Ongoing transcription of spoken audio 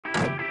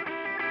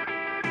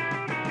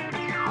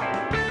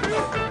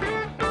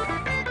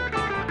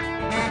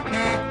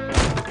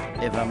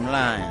If I'm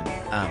lying,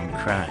 I'm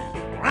crying.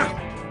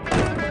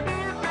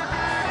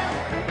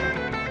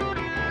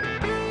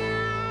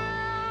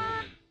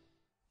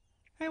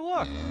 Hey,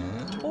 look.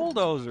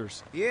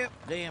 Bulldozers. Yep,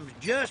 them's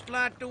just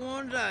like the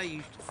ones I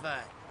used to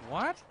fight.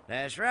 What?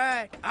 That's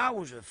right. I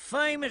was a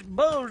famous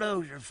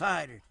bulldozer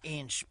fighter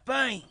in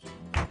Spain.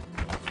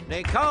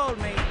 They called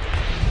me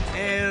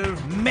El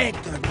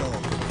Materdor.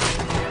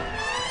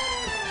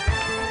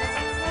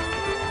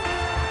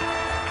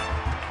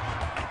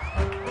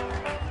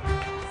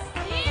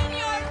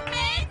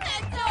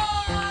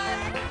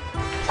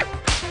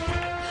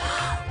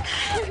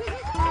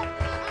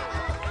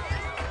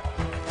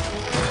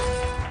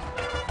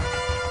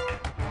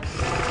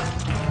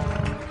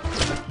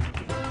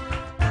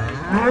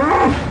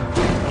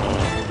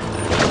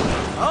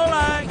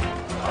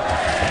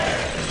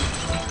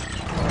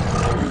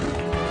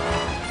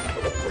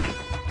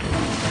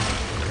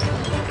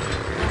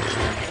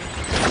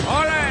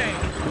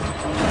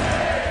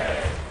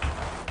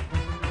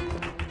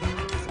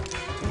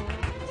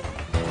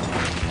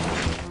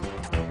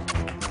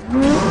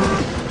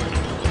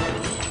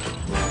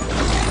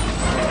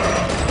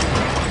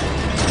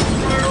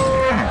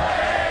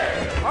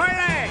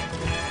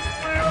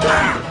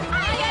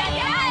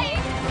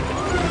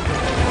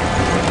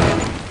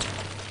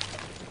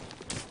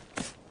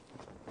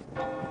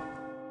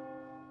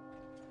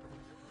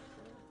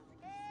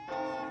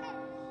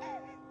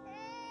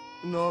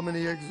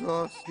 Nomini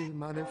exhausti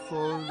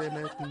manifolde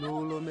et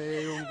nullum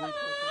eum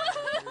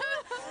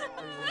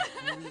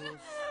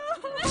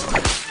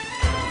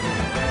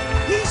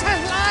He's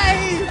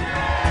alive!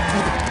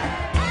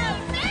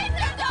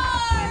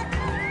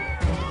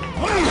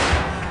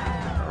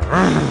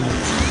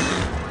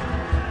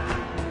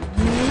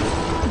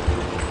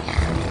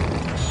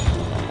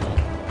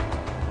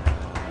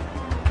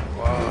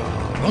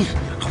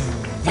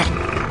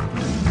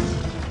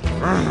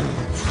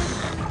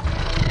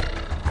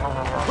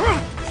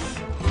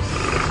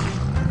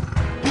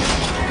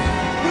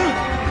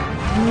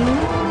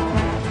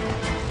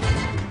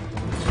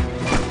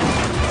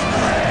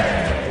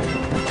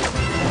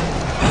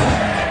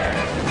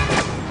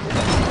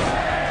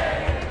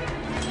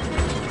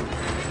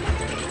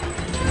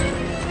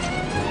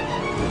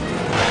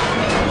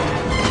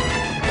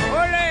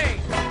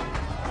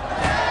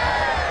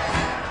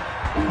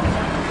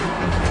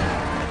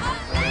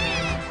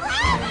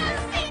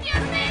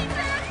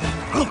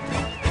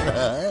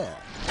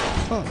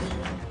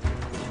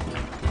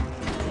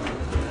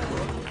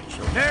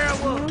 So there I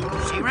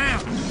was,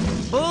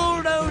 surrounded.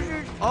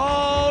 Bulldozers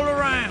all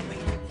around me.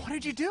 What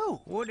did you do?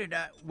 What did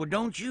I... Well,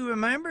 don't you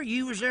remember?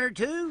 You was there,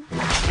 too?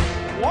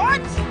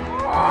 What?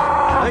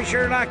 They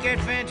sure like that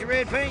fancy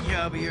red paint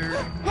job of yours.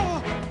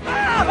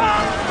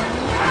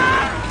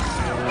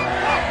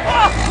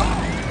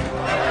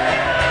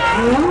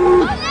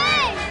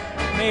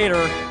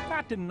 Mater,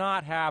 that did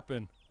not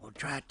happen. Well,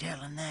 try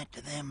telling that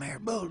to them there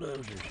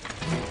bulldozers.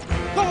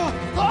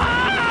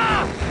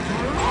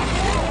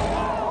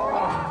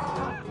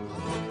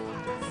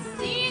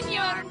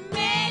 Senor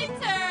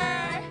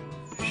Mater!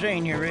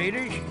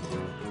 Senoritors.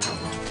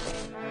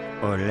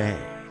 Ole.